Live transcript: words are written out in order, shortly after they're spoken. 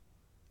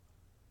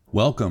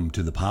Welcome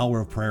to the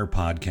Power of Prayer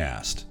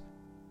podcast.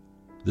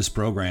 This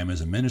program is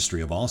a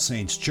ministry of All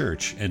Saints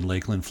Church in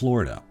Lakeland,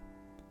 Florida.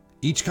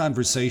 Each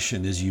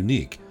conversation is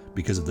unique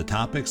because of the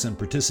topics and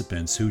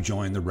participants who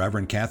join the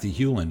Reverend Kathy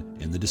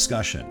Hewlin in the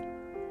discussion.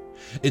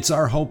 It's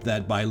our hope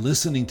that by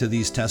listening to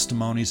these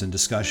testimonies and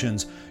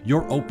discussions,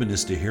 your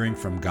openness to hearing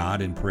from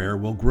God in prayer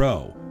will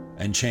grow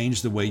and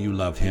change the way you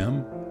love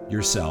Him,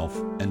 yourself,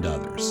 and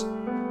others.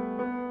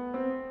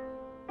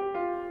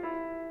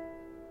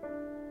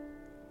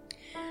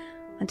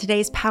 On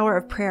today's Power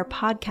of Prayer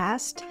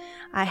podcast,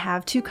 I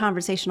have two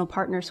conversational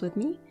partners with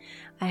me.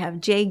 I have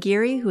Jay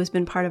Geary, who has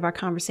been part of our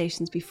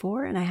conversations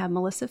before, and I have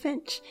Melissa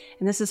Finch,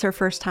 and this is her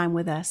first time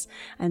with us.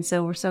 And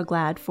so we're so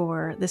glad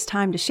for this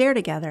time to share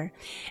together.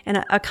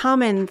 And a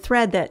common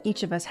thread that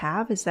each of us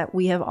have is that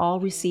we have all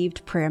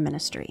received prayer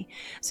ministry.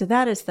 So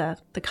that is the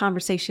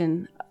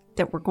conversation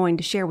that we're going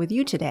to share with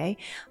you today,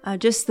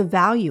 just the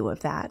value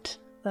of that,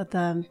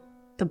 the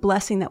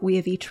blessing that we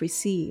have each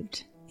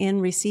received in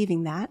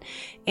receiving that.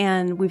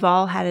 And we've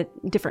all had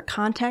a different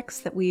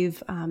context that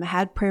we've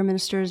had prayer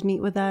ministers meet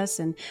with us.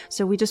 And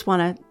so we just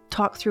want to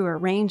talk through a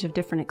range of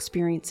different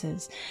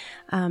experiences.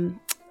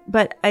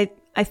 But I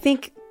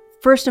think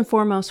first and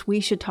foremost, we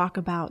should talk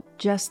about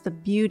just the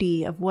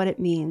beauty of what it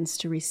means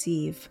to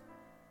receive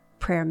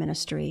prayer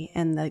ministry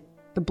and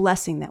the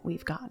blessing that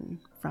we've gotten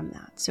from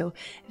that. So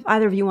if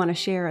either of you want to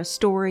share a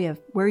story of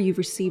where you've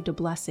received a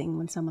blessing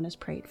when someone has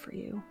prayed for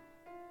you.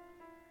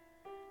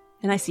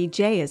 And I see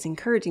Jay is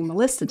encouraging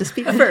Melissa to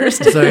speak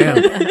first. Yes, I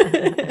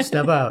am.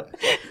 Step out.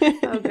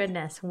 Oh,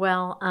 goodness.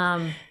 Well,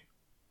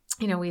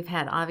 we've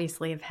had,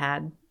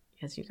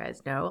 as you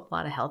guys know, a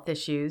lot of health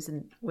issues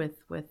and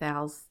with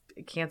Al's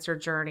cancer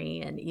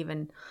journey, and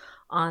even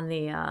on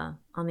the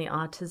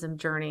autism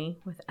journey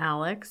with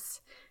Alex.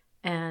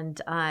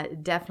 And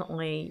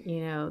definitely,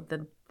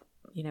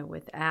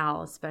 with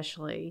Al,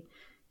 especially,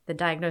 the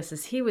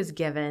diagnosis he was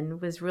given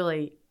was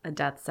really a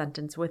death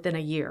sentence within a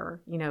year,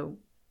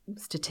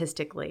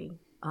 statistically.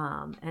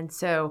 And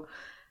so,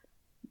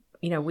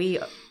 we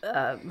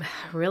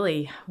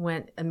really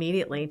went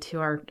immediately to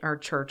our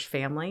church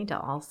family, to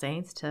All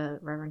Saints, to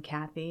Reverend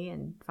Kathy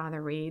and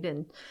Father Reed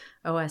and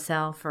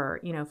OSL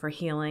for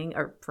healing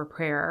or for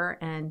prayer.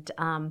 And,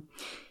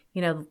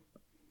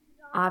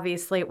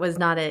 obviously it was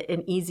not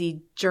an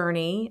easy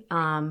journey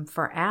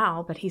for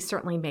Al, but he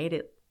certainly made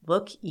it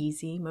look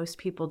easy. Most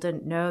people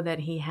didn't know that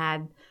he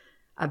had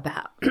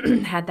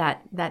had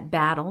that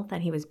battle,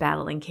 that he was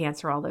battling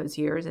cancer all those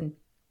years. And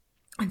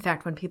in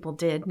fact, when people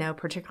did know,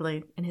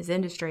 particularly in his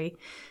industry,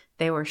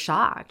 they were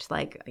shocked.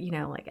 Like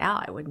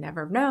Al, I would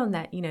never have known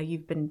that,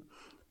 you've been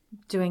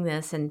doing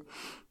this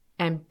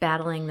and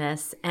battling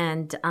this.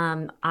 And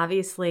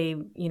obviously,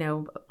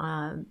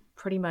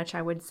 pretty much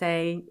I would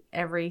say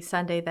every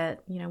Sunday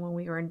that, when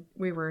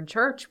we were in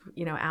church,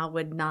 Al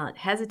would not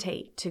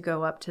hesitate to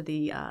go up to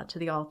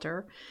the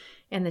altar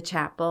in the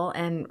chapel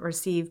and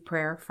receive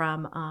prayer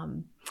from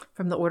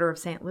the Order of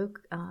St.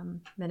 Luke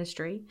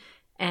ministry.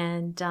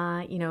 And,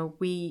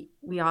 we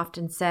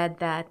often said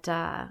that,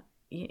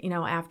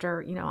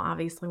 after,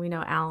 obviously we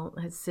know Al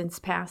has since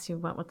passed. He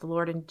went with the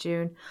Lord in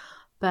June.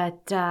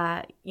 But,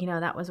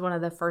 that was one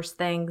of the first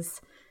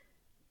things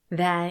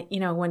that,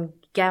 when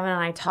Gavin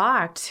and I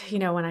talked,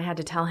 when I had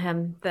to tell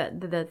him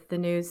the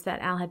news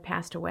that Al had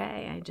passed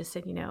away, I just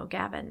said,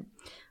 Gavin,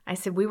 I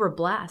said, we were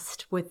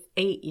blessed with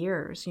 8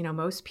 years.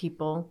 Most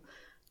people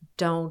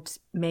don't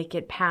make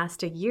it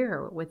past a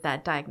year with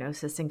that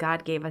diagnosis, and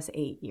God gave us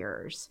 8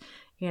 years.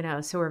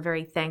 So we're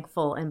very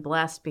thankful and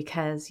blessed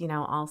because,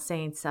 All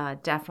Saints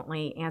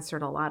definitely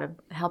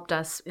helped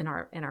us in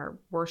our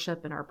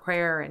worship and our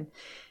prayer,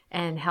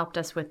 and helped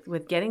us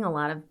with getting a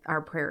lot of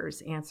our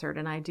prayers answered.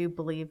 And I do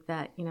believe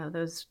that,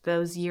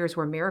 those years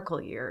were miracle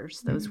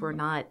years. Those were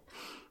not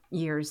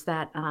years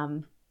that,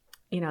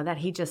 that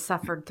he just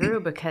suffered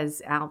through,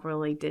 because Al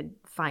really did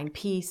find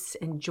peace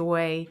and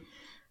joy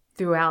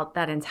throughout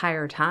that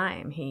entire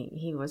time.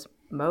 He was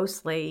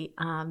mostly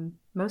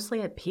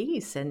at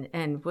peace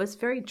and was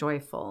very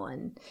joyful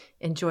and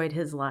enjoyed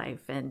his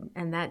life. And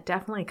that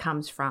definitely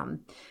comes from,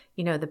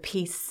 the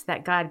peace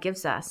that God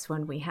gives us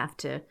when we have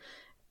to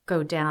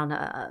go down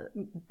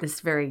this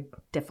very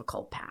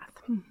difficult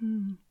path.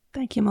 Mm-hmm.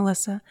 Thank you,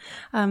 Melissa.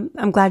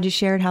 I'm glad you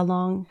shared how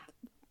long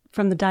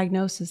from the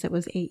diagnosis. It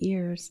was 8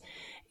 years.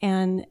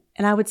 And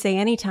I would say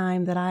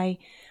anytime that I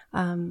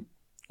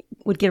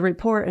would get a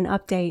report, an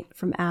update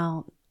from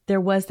Al, there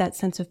was that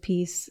sense of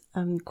peace.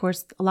 Of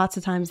course, lots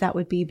of times that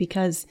would be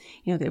because,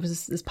 there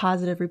was this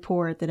positive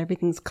report that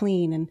everything's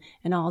clean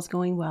and all is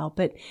going well.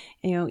 But,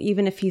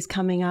 even if he's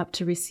coming up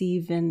to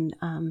receive and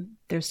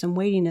there's some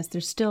weightiness,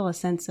 there's still a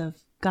sense of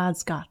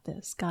God's got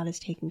this. God is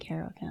taking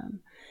care of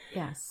him.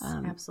 Yes,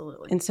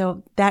 absolutely. And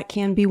so that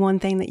can be one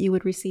thing that you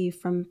would receive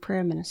from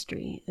prayer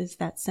ministry, is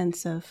that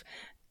sense of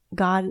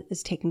God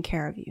is taking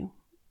care of you.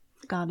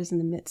 God is in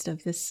the midst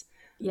of this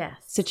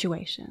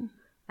situation.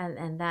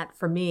 And that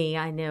for me,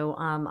 I know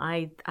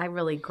I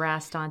really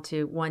grasped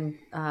onto one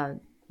of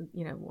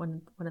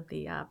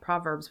the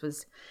Proverbs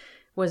was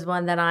was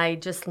one that I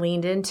just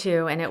leaned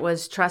into, and it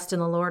was trust in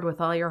the Lord with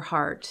all your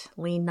heart.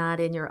 Lean not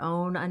in your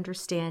own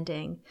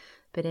understanding,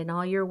 but in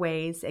all your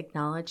ways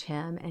acknowledge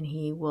him, and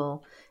he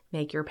will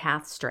make your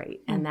path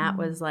straight. And that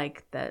was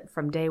like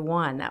from day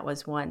one, that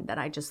was one that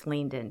I just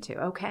leaned into.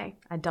 Okay,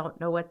 I don't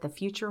know what the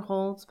future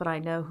holds, but I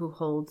know who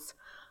holds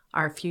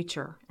our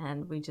future.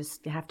 And we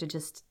just have to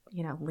just,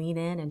 lean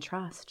in and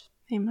trust.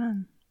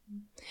 Amen.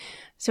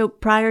 So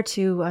prior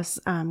to us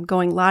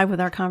going live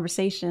with our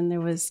conversation, there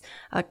was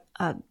a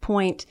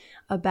point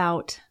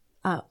about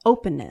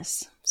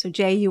openness. So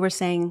Jay, you were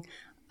saying,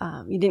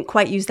 you didn't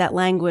quite use that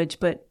language,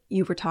 but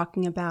you were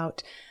talking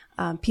about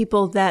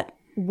people that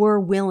were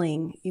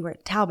willing. You were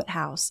at Talbot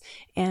House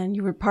and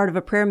you were part of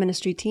a prayer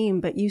ministry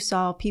team, but you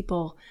saw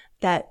people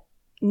that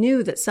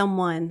knew that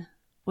someone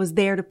was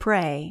there to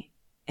pray,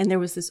 and there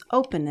was this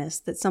openness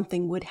that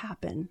something would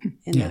happen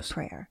in that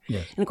prayer.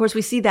 Yes. And of course,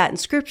 we see that in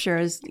Scripture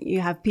as you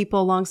have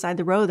people alongside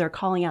the road, they're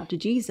calling out to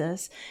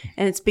Jesus,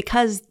 and it's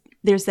because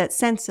there's that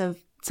sense of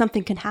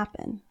something can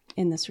happen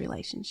in this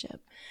relationship.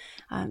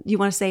 Do you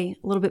want to say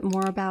a little bit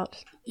more about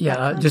that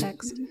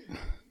context?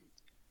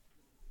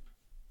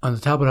 On the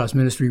Talbot House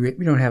ministry,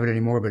 we don't have it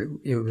anymore, but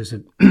it was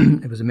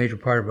a major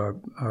part of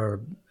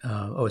our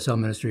OSL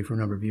ministry for a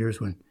number of years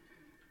when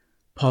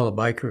Paula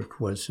Bykirk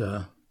was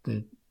the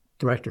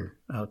director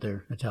out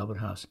there at Talbot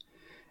House.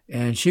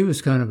 And she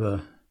was kind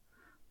of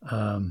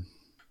I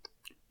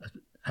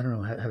don't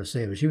know how to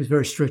say it, but she was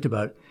very strict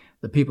about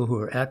the people who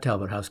were at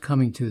Talbot House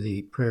coming to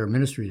the prayer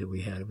ministry that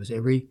we had. It was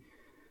every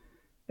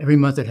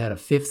month it had a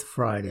fifth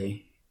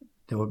Friday.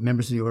 There were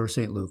members of the Order of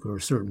St. Luke, or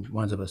certain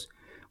ones of us,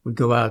 would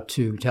go out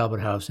to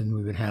Talbot House, and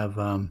we would have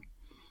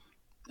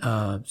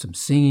some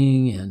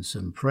singing and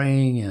some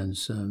praying, and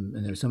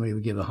then somebody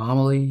would give a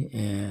homily,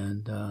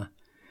 and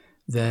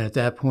then at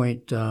that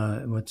point,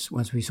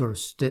 once we sort of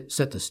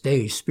set the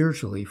stage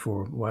spiritually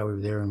for why we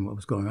were there and what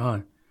was going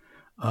on,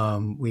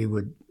 we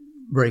would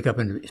break up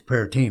into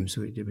prayer teams.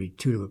 So it'd be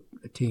two to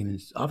a team,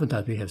 and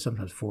oftentimes we'd have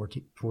sometimes four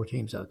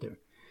teams out there,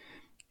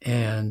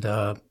 and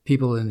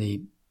people in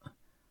the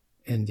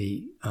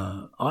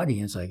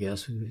audience, I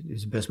guess,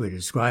 is the best way to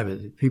describe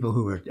it. People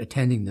who were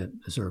attending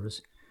the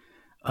service.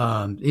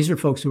 These are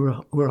folks who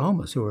were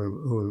homeless, who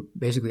were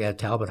basically at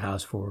Talbot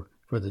House for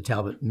the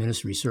Talbot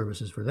ministry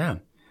services for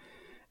them.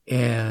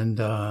 And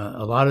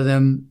a lot of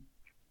them,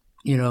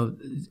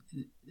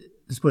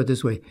 let's put it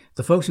this way: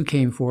 the folks who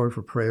came forward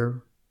for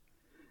prayer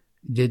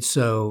did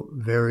so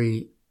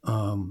very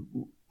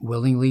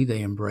willingly.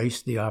 They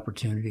embraced the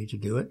opportunity to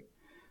do it.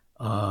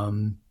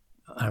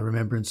 I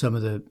remember in some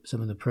of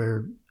the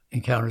prayer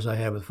encounters I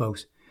had with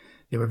folks,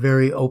 they were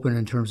very open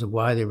in terms of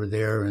why they were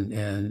there,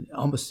 and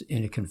almost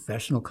in a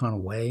confessional kind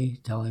of way,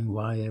 telling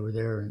why they were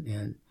there,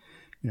 and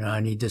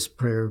I need this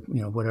prayer,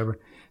 whatever.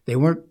 They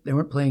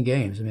weren't playing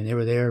games. I mean, they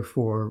were there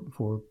for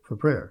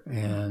prayer,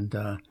 and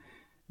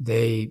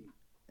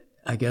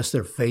I guess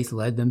their faith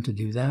led them to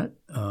do that.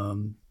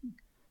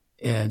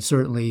 And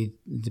certainly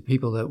the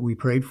people that we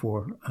prayed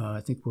for,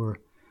 I think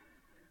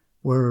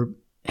were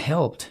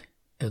helped,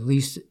 at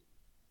least,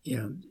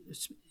 in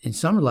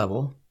some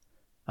level.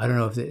 I don't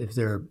know if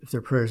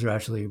their prayers are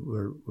actually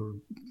were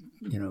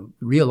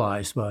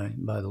realized by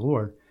the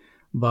Lord,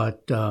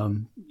 but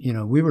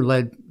we were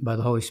led by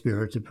the Holy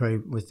Spirit to pray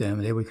with them.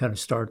 They would kind of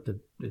start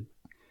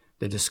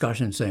the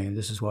discussion, saying,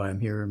 "This is why I'm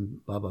here,"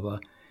 and blah blah blah.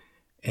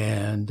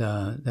 And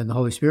then the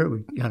Holy Spirit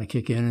would kind of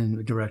kick in and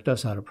would direct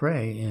us how to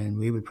pray, and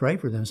we would pray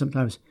for them.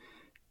 Sometimes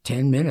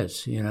 10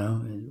 minutes,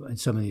 in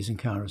some of these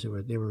encounters.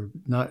 They were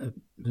not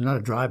a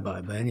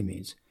drive-by by any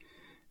means.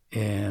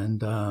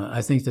 And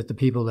I think that the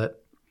people that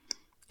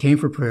came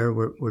for prayer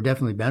were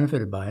definitely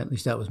benefited by it. At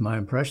least that was my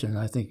impression.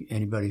 I think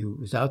anybody who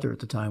was out there at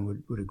the time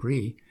would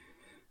agree.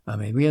 I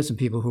mean, we had some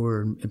people who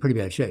were in pretty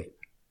bad shape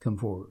come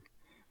forward,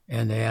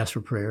 and they asked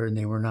for prayer, and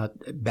they were not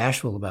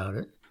bashful about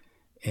it,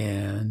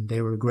 and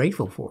they were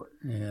grateful for it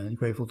and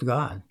grateful to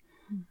God.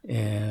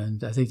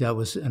 And I think that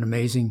was an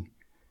amazing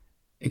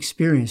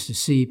experience to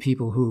see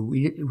people who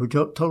were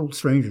total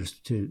strangers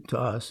to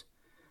us.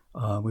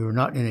 We were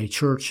not in a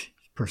church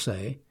per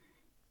se,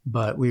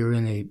 but we were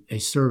in a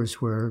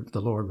service where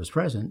the Lord was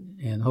present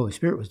and the Holy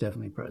Spirit was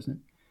definitely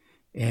present.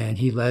 And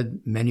he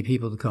led many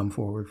people to come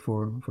forward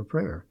for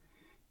prayer.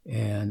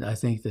 And I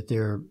think that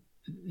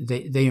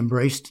they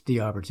embraced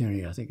the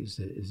opportunity, I think is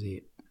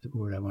the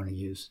word I want to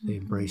use. They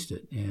embraced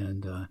it.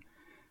 And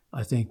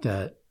I think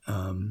that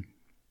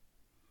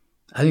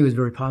it was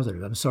very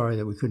positive. I'm sorry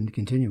that we couldn't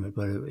continue it,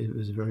 but it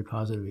was a very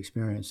positive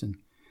experience. And,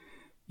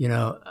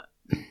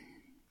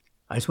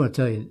 I just want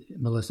to tell you,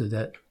 Melissa,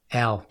 that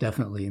Al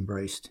definitely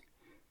embraced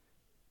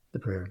the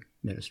prayer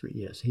ministry.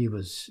 Yes, he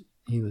was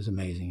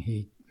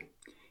amazing.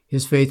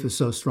 His faith was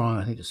so strong,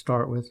 I think, to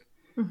start with.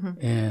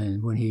 Mm-hmm.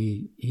 And when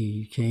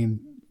he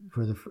came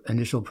for the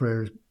initial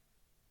prayer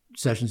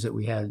sessions that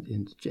we had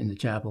in the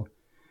chapel,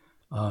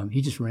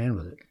 he just ran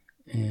with it.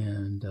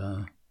 And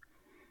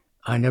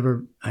I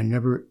never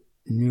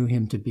knew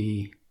him to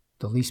be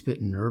the least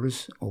bit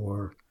nervous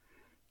or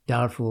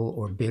doubtful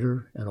or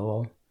bitter at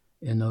all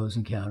in those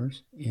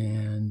encounters.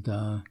 And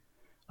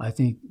I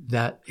think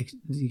that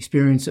the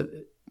experience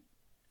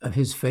of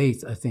his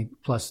faith, I think,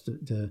 plus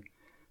the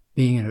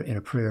being in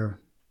a prayer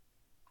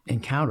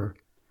encounter,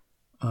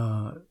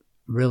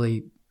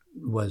 really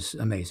was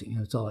amazing.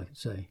 That's all I can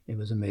say. It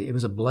was amazing. It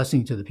was a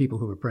blessing to the people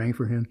who were praying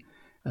for him,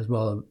 as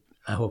well,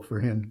 I hope, for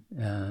him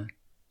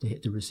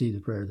to receive the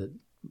prayer that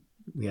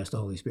we asked the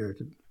Holy Spirit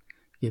to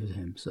give to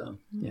him. So,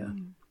 yeah.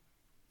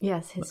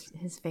 Yes,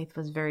 his faith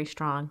was very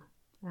strong.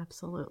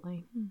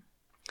 Absolutely.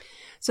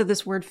 So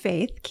this word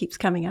faith keeps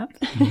coming up.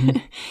 Mm-hmm.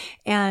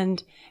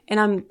 and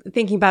I'm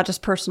thinking about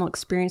just personal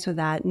experience with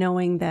that,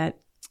 knowing that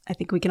I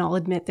think we can all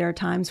admit there are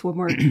times when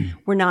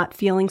we're not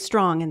feeling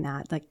strong in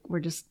that. Like we're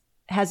just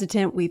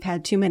hesitant. We've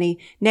had too many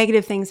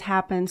negative things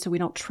happen, so we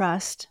don't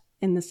trust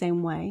in the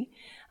same way.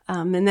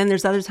 And then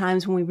there's other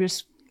times when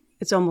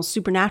it's almost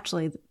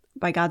supernaturally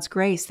by God's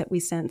grace that we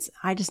sense,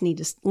 I just need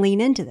to lean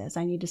into this.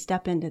 I need to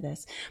step into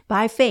this.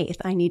 By faith,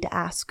 I need to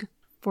ask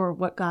for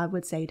what God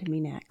would say to me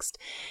next.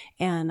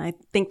 And I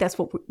think that's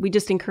what we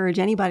just encourage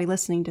anybody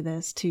listening to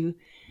this to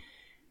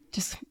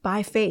just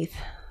by faith,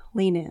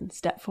 lean in,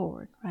 step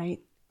forward, right?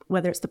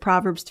 Whether it's the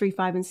Proverbs 3,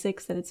 5, and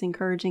 6 that it's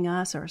encouraging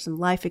us, or some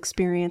life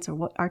experience, or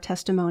what our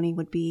testimony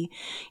would be.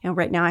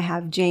 Right now I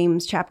have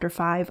James chapter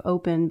 5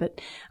 open,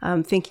 but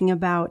thinking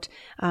about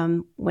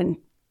when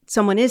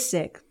someone is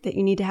sick, that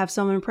you need to have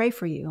someone pray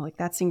for you. Like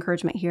that's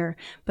encouragement here.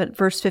 But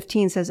verse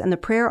 15 says, and the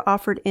prayer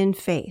offered in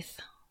faith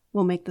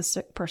will make the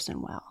sick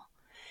person well.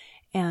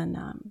 And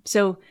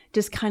so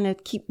just kind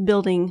of keep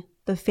building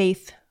the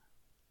faith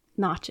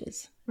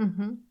notches.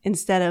 Mm-hmm.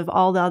 Instead of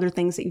all the other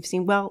things that you've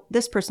seen. Well,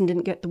 this person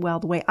didn't get well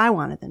the way I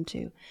wanted them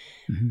to.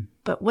 Mm-hmm.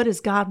 But what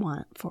does God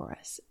want for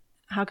us?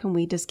 How can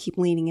we just keep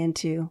leaning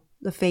into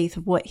the faith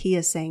of what he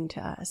is saying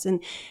to us?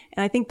 And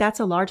I think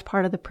that's a large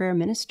part of the prayer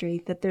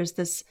ministry, that there's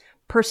this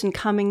person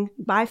coming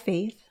by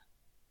faith,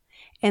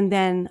 and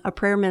then a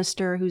prayer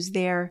minister who's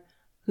there,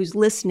 who's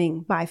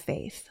listening by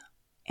faith,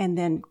 and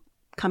then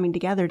coming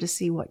together to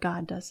see what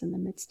God does in the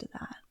midst of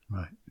that.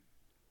 Right.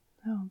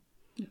 Oh.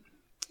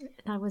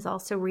 I was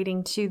also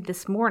reading too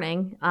this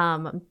morning,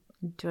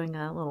 doing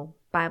a little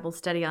Bible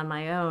study on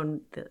my own,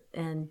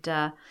 and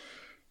I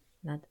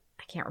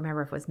can't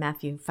remember if it was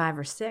Matthew 5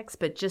 or 6,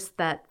 but just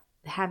that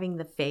having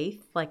the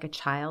faith like a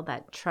child,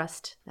 that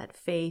trust, that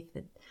faith,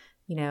 that,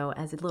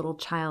 as a little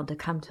child to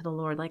come to the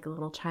Lord like a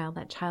little child,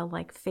 that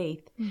childlike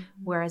faith. Mm-hmm.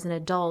 Whereas an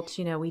adult,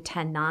 we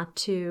tend not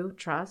to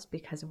trust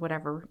because of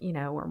whatever,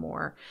 we're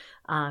more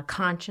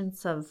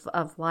conscious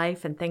of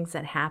life and things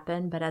that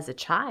happen. But as a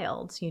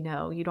child,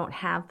 you don't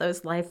have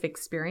those life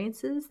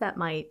experiences that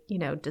might,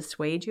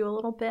 dissuade you a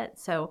little bit.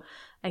 So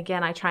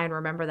again, I try and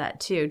remember that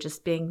too,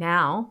 just being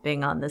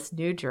on this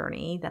new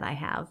journey that I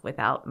have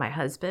without my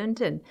husband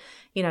and,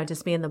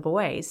 just me and the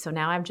boys. So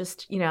now I'm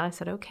just, I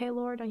said, okay,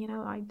 Lord,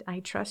 I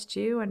trust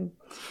you, and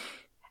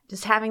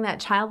just having that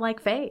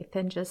childlike faith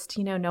and just,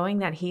 knowing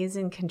that he's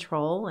in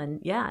control.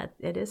 And yeah,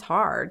 it is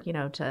hard,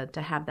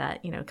 to have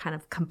that, kind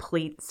of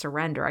complete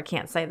surrender. I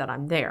can't say that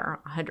I'm there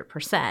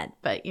 100%,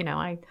 but,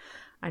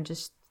 I'm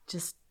just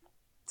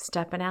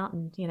stepping out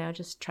and,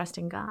 just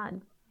trusting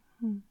God.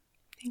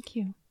 Thank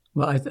you.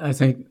 Well, I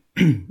think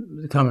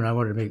the comment I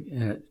wanted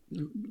to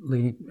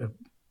make,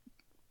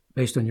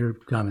 based on your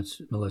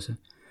comments, Melissa,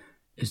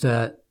 is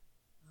that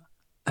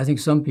I think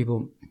some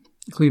people,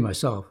 including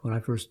myself, when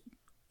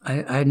I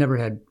had never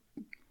had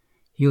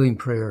healing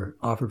prayer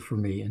offered for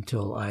me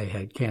until I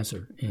had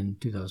cancer in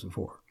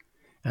 2004.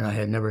 And I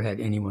had never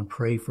had anyone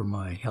pray for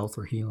my health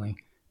or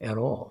healing at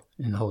all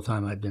in the whole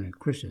time I'd been a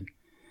Christian.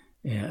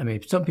 And I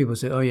mean, some people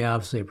say, oh yeah,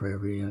 I'll say a prayer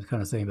for you, that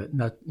kind of thing, but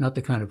not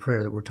the kind of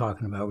prayer that we're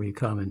talking about, where you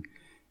come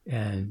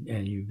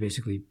and you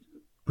basically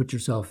put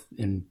yourself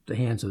in the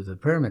hands of the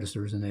prayer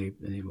ministers and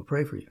they will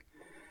pray for you.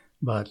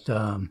 But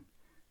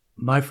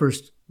my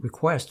first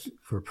request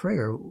for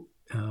prayer,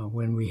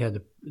 when we had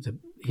the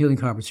healing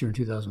conference here in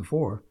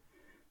 2004,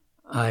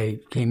 I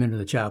came into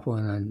the chapel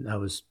and I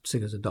was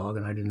sick as a dog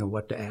and I didn't know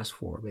what to ask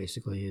for,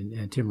 basically.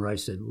 And Tim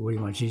Rice said, what do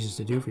you want Jesus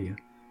to do for you?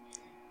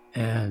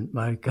 And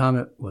my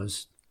comment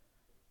was,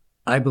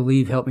 I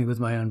believe, help me with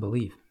my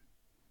unbelief.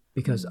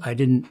 Because I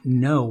didn't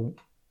know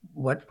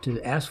what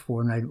to ask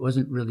for, and I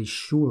wasn't really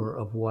sure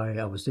of why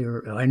I was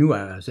there. I knew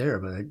I was there,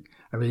 but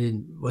I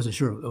really wasn't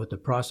sure what the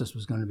process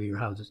was going to be, or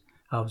how it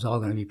was all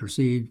going to be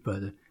perceived by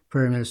the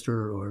prayer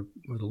minister or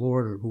the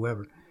Lord or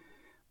whoever.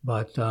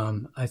 But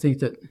I think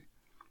that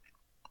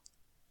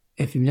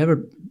if you've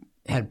never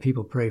had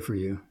people pray for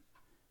you,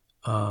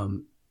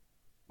 one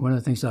of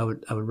the things I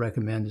would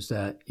recommend is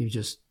that you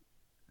just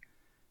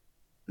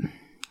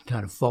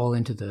kind of fall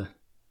into the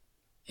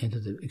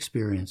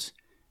experience.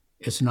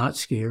 It's not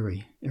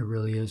scary. It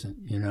really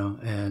isn't,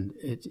 and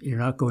you're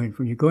not going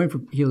when you're going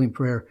for healing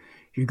prayer,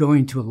 you're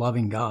going to a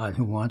loving God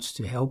who wants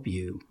to help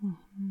you.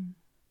 Mm-hmm.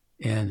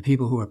 And the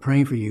people who are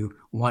praying for you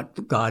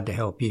want God to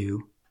help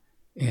you.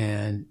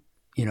 And,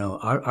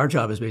 our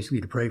job is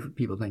basically to pray for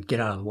people, then get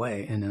out of the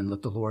way and then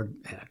let the Lord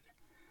act.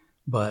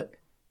 But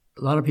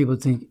a lot of people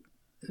think,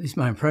 at least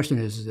my impression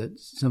is that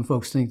some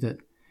folks think that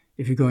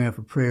if you're going out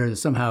for prayer, that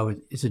somehow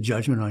it's a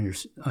judgment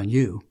on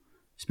you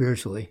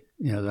spiritually.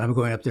 that I'm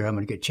going up there, I'm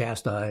going to get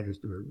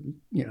chastised or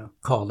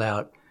called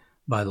out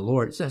by the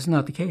Lord. That's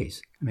not the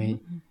case. I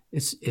mean,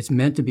 it's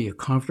meant to be a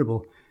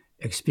comfortable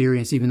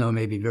experience, even though it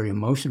may be very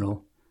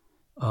emotional.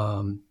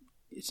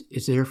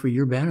 It's there for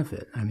your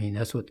benefit. I mean,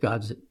 that's what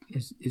God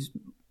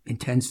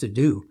intends to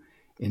do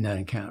in that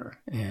encounter.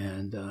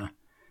 And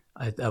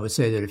I would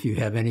say that if you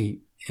have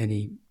any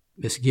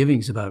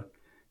misgivings about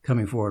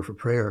coming forward for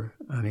prayer,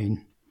 I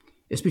mean,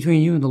 it's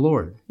between you and the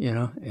Lord,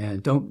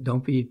 and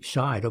don't be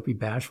shy, don't be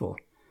bashful.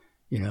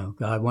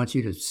 God wants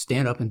you to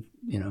stand up and,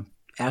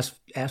 ask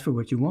for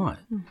what you want.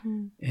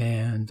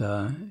 And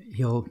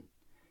he'll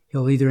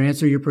either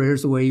answer your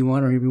prayers the way you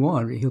want or if you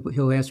want,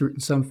 he'll answer it in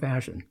some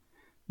fashion.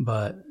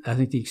 But I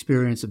think the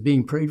experience of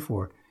being prayed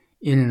for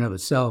in and of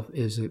itself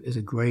is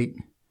a great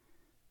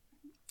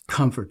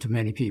comfort to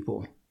many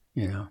people,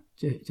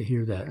 to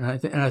hear that.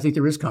 And I think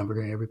there is comfort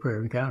in every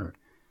prayer encounter.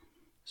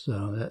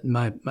 So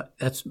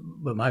that's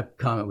what my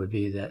comment would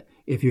be, that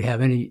if you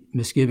have any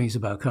misgivings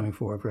about coming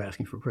forward for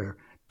asking for prayer,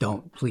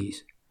 don't,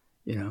 please.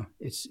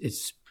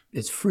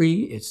 It's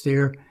free. It's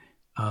there.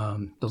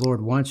 The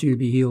Lord wants you to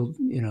be healed.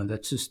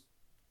 That's just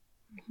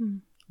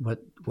what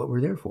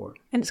we're there for.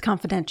 And it's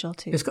confidential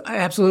too. It's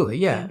absolutely,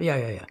 yeah.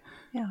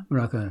 We're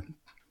not going to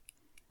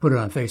put it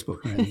on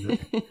Facebook or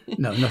anything.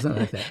 No, nothing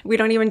like that. We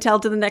don't even tell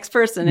to the next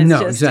person. It's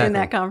just in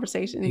that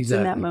conversation. It's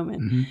in that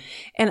moment.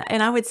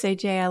 And I would say,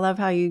 Jay, I love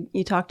how you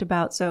talked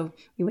about, so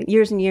you went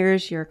years and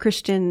years, you're a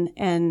Christian,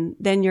 and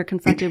then you're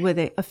confronted with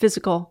a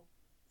physical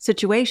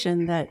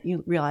situation that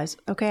you realize,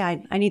 okay,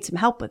 I need some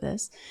help with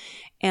this.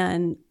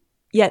 And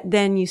yet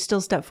then you still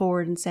step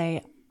forward and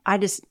say, I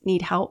just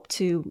need help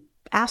to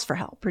ask for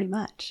help, pretty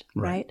much,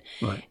 right?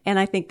 And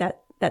I think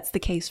that's the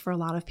case for a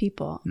lot of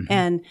people.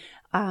 And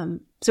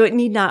so it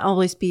need not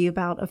always be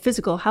about a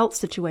physical health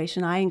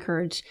situation. I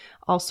encourage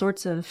all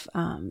sorts of,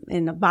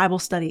 in a Bible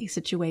study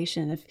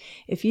situation,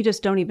 if you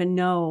just don't even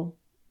know,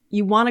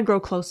 you want to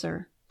grow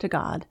closer to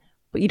God,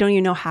 but you don't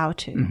even know how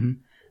to,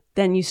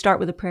 then you start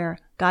with a prayer,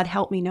 God,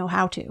 help me know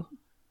how to,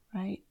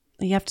 right?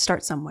 You have to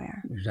start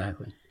somewhere.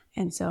 Exactly.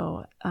 And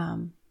so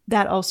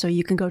that also,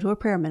 you can go to a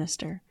prayer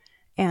minister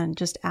and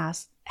just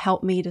ask,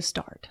 help me to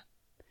start.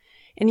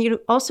 And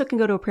you also can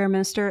go to a prayer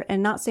minister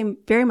and not say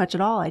very much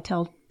at all. I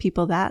tell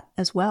people that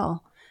as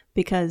well,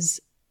 because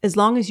as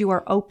long as you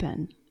are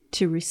open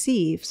to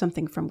receive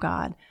something from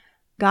God,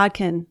 God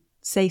can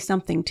say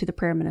something to the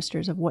prayer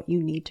ministers of what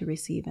you need to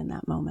receive in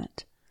that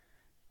moment.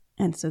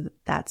 And so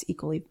that's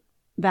equally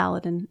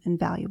valid and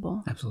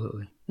valuable.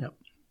 Absolutely. Yep.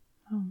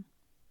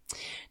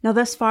 Now,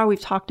 thus far, we've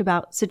talked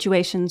about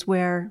situations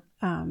where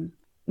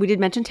we did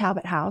mention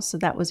Talbot House, so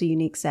that was a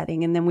unique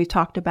setting. And then we've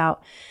talked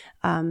about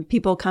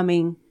people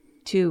coming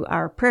to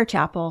our prayer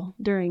chapel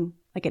during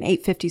like an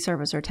 8:50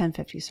 service or a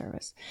 10:50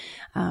 service.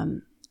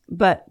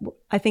 But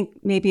I think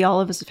maybe all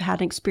of us have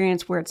had an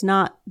experience where it's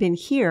not been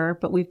here,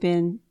 but we've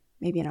been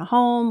maybe in a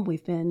home,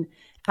 we've been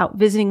out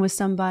visiting with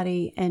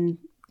somebody, and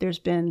there's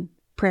been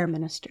prayer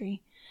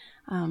ministry.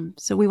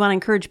 So we want to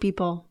encourage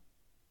people.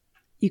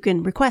 You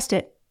can request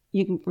it.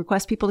 You can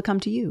request people to come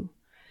to you.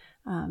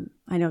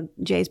 I know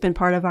Jay's been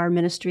part of our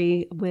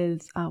ministry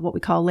with what we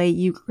call lay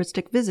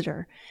Eucharistic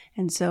visitor.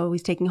 And so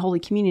he's taking Holy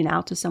Communion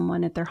out to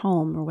someone at their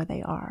home or where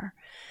they are.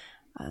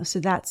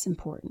 So that's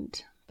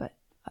important. But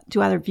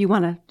do either of you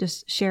want to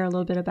just share a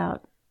little bit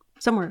about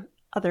somewhere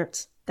other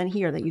than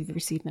here that you've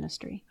received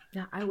ministry?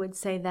 Yeah, I would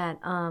say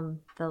that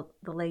the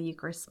lay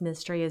Eucharist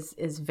ministry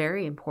is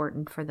very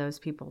important for those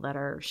people that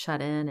are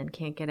shut in and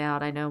can't get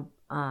out. I know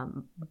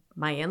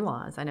my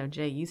in-laws, I know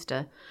Jay used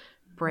to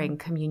bring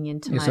communion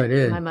to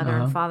my mother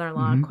and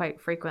father-in-law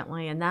quite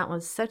frequently, and that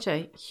was such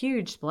a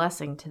huge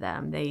blessing to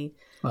them. It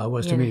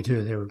was to me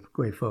too. They were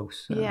great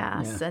folks.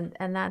 Yes, yeah.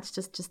 and that's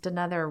just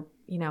another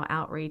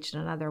outreach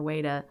and another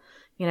way to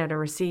to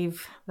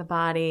receive the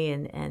body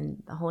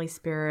and the Holy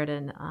Spirit,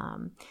 and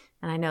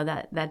I know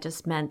that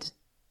just meant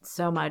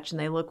so much, and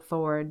they look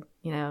forward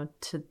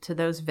to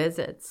those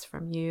visits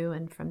from you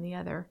and from the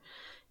other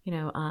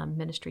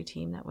ministry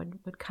team that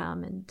would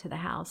come into the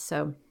house.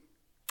 So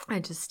I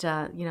just,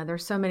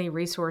 there's so many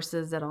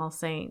resources at All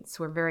Saints.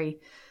 We're very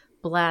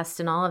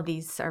blessed, and all of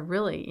these are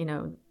really,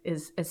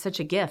 is such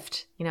a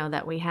gift,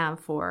 that we have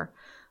for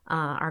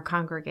our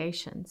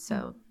congregation.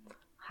 So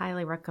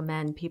highly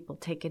recommend people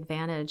take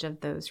advantage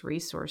of those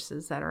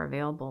resources that are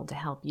available to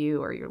help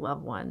you or your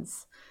loved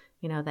ones,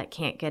 that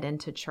can't get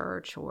into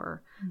church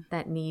or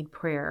that need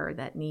prayer,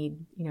 that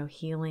need,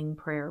 healing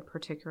prayer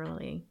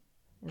particularly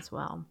as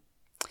well.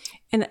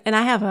 And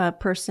I have a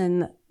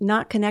person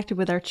not connected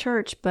with our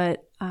church,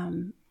 but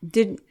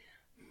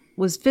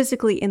was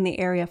physically in the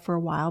area for a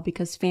while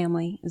because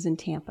family is in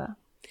Tampa.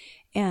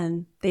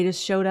 And they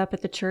just showed up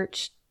at the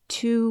church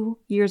 2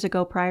 years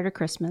ago prior to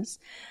Christmas.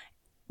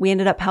 We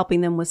ended up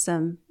helping them with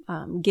some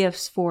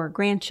gifts for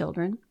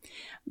grandchildren.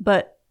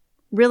 But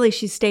really,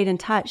 she stayed in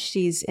touch.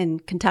 She's in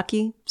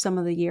Kentucky some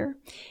of the year.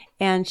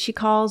 And she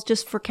calls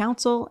just for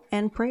counsel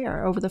and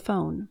prayer over the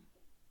phone.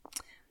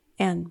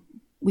 And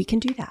we can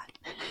do that.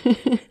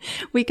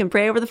 We can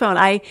pray over the phone.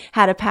 I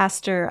had a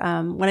pastor,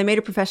 when I made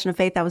a profession of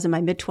faith, I was in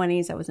my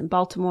mid-20s. I was in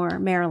Baltimore,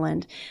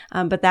 Maryland.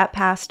 But that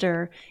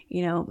pastor,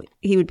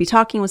 he would be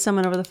talking with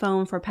someone over the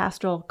phone for a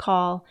pastoral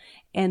call.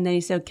 And then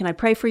he said, "Can I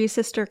pray for you,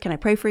 sister? Can I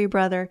pray for you,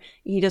 brother?"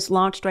 He just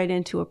launched right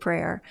into a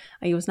prayer.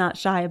 He was not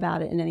shy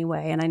about it in any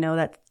way. And I know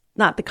that's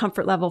not the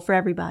comfort level for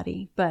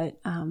everybody, but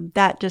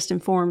that just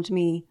informed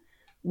me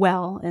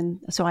well. And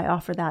so I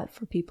offer that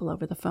for people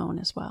over the phone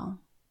as well.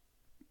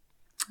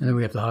 And then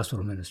we have the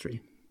hospital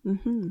ministry.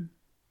 Mm-hmm.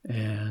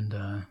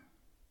 And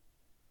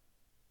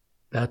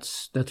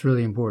that's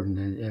really important.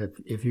 And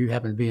if you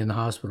happen to be in the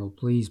hospital,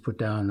 please put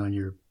down on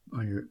your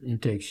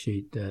intake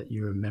sheet that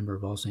you're a member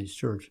of All Saints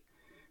Church.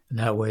 And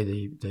that way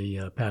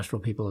the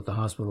pastoral people at the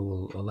hospital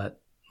will let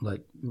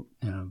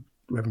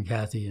Reverend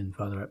Kathy and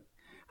Father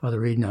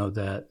Reed know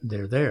that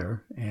they're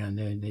there, and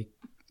then they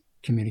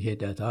communicate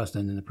that to us,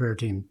 and then the prayer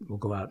team will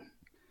go out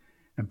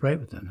and pray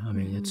with them. I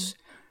mean,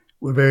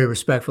 we're very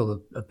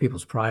respectful of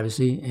people's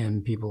privacy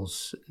and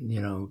people's,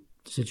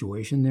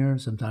 situation there.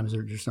 Sometimes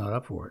they're just not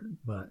up for it,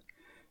 but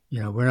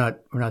we're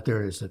not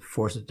there to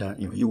force it down.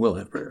 You will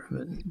have prayer,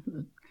 but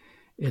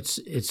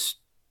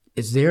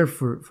it's there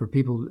for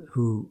people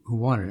who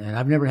want it. And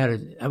I've never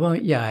had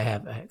I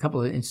have a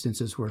couple of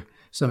instances where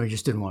somebody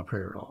just didn't want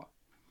prayer at all.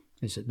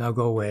 They said, "No,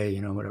 go away,"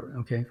 whatever.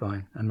 Okay,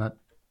 fine. I'm not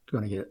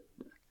going to get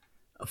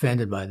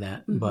offended by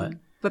that, but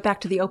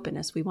back to the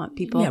openness. We want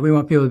people. Yeah, we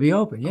want people to be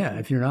open. Yeah,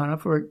 if you're not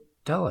up for it,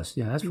 tell us.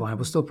 That's fine.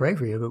 We'll still pray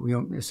for you, but we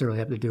don't necessarily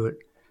have to do it,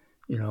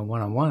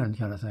 one-on-one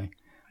kind of thing.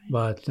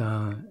 Right. But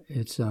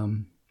it's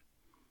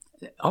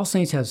All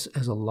Saints has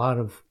a lot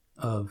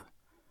of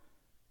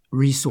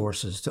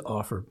resources to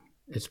offer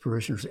its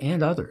parishioners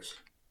and others,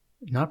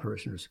 not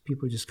parishioners.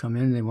 People just come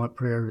in and they want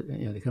prayer.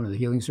 They come to the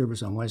healing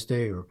service on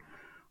Wednesday or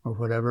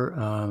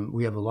whatever.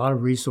 We have a lot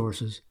of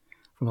resources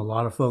from a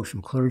lot of folks,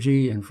 from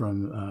clergy and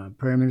from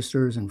prayer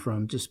ministers and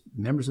from just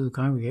members of the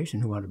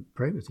congregation who want to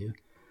pray with you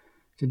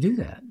to do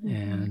that.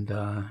 And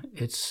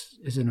it's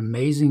an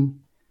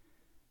amazing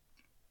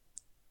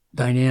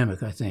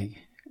dynamic, I think,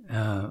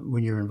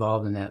 when you're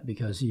involved in that,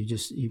 because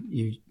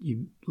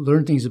you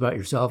learn things about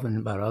yourself and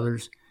about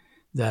others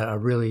that are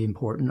really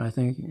important, I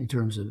think, in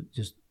terms of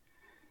just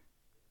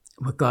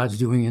what God's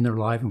doing in their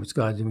life and what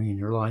God's doing in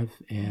your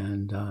life.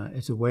 And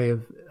it's a way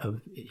of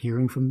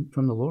hearing from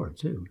the Lord,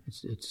 too.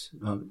 It's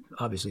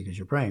obviously because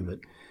you're praying, but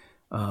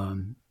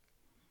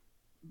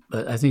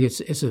I think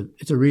it's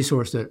a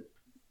resource that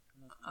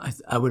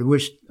I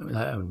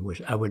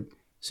would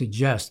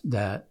suggest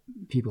that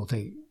people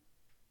take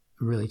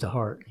really to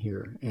heart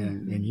here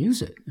and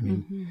use it. I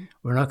mean,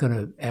 we're not going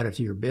to add it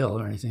to your bill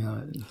or anything,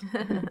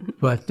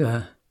 but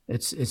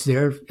it's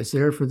there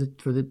for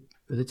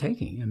the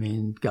taking. I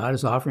mean, God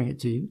is offering it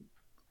to you.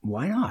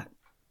 Why not?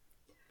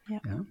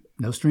 Yep.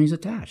 No strings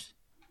attached.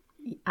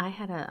 I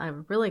had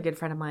a really good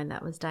friend of mine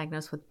that was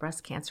diagnosed with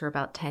breast cancer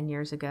about 10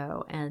 years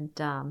ago, and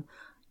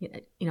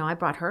I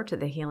brought her to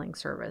the healing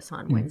service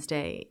on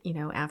Wednesday,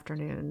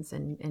 afternoons,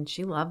 and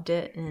she loved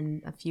it.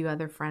 And a few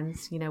other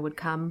friends, would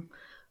come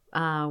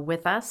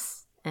with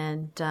us,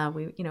 and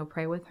we,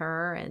 pray with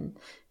her, and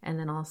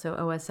then also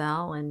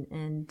OSL,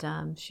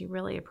 and she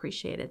really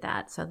appreciated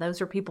that. So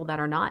those are people that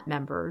are not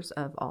members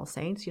of All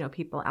Saints,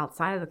 people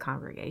outside of the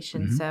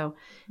congregation. Mm-hmm. So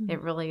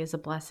it really is a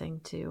blessing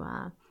to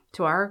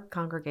our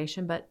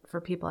congregation, but for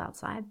people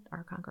outside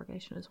our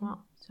congregation as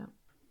well. So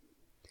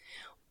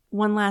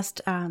one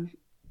last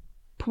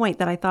point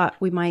that I thought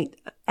we might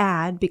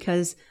add,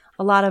 because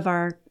a lot of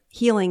our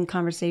healing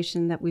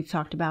conversation that we've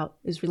talked about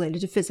is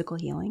related to physical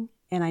healing.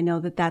 And I know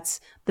that that's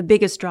the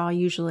biggest draw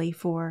usually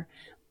for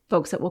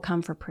folks that will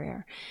come for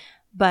prayer.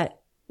 But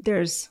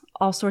there's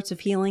all sorts of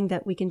healing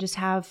that we can just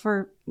have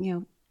for,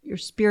 your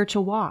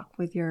spiritual walk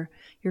with your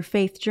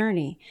faith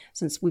journey.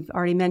 Since we've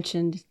already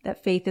mentioned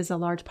that faith is a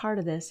large part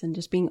of this, and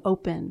just being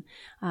open,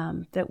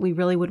 that we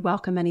really would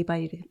welcome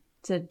anybody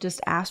to just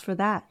ask for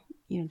that,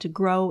 to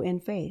grow in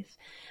faith.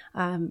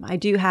 I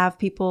do have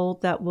people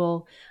that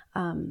will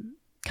kind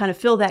of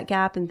fill that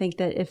gap and think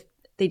that if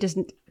they just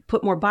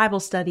put more Bible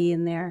study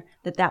in there,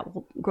 that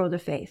will grow their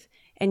faith.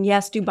 And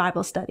yes, do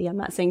Bible study. I'm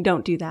not saying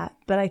don't do that,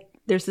 but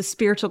there's the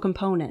spiritual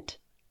component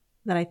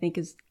that I think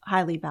is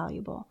highly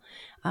valuable.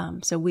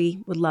 So we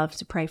would love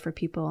to pray for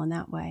people in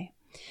that way.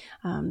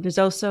 There's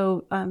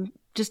also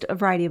just a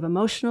variety of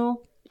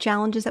emotional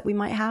challenges that we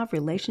might have,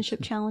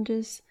 relationship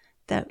challenges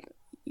that,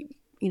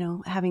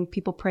 having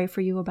people pray for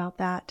you about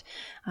that.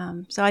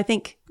 So I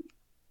think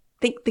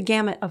the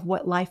gamut of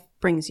what life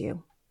brings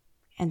you,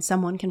 and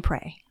someone can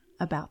pray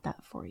about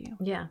that for you.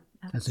 Yeah,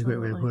 absolutely. That's a great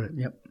way to put it.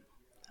 Yep.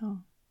 Oh.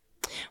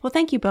 Well,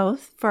 thank you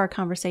both for our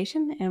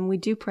conversation, and we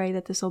do pray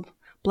that this will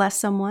bless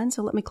someone.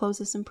 So let me close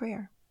this in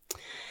prayer.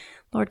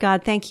 Lord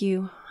God, thank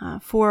you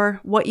for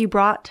what you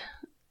brought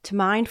to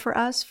mind for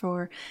us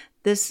for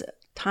this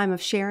time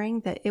of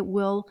sharing, that it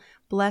will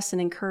bless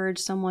and encourage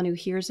someone who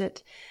hears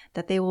it,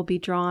 that they will be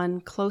drawn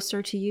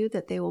closer to you,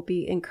 that they will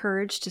be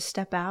encouraged to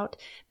step out,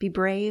 be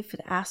brave,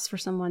 to ask for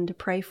someone to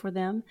pray for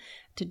them,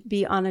 to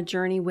be on a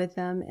journey with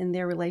them in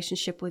their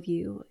relationship with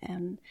you.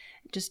 And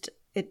just,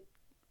 it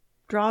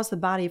draws the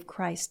body of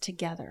Christ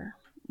together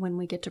when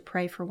we get to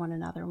pray for one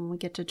another, when we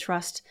get to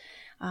trust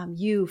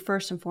you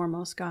first and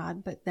foremost,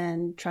 God, but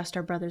then trust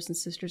our brothers and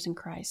sisters in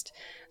Christ.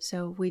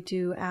 So we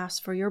do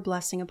ask for your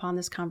blessing upon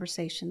this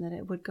conversation, that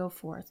it would go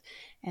forth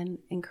and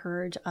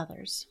encourage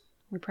others.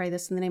 We pray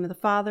this in the name of the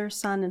Father,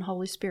 Son, and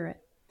Holy Spirit.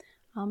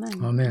 Amen.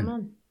 Amen.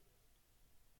 Amen.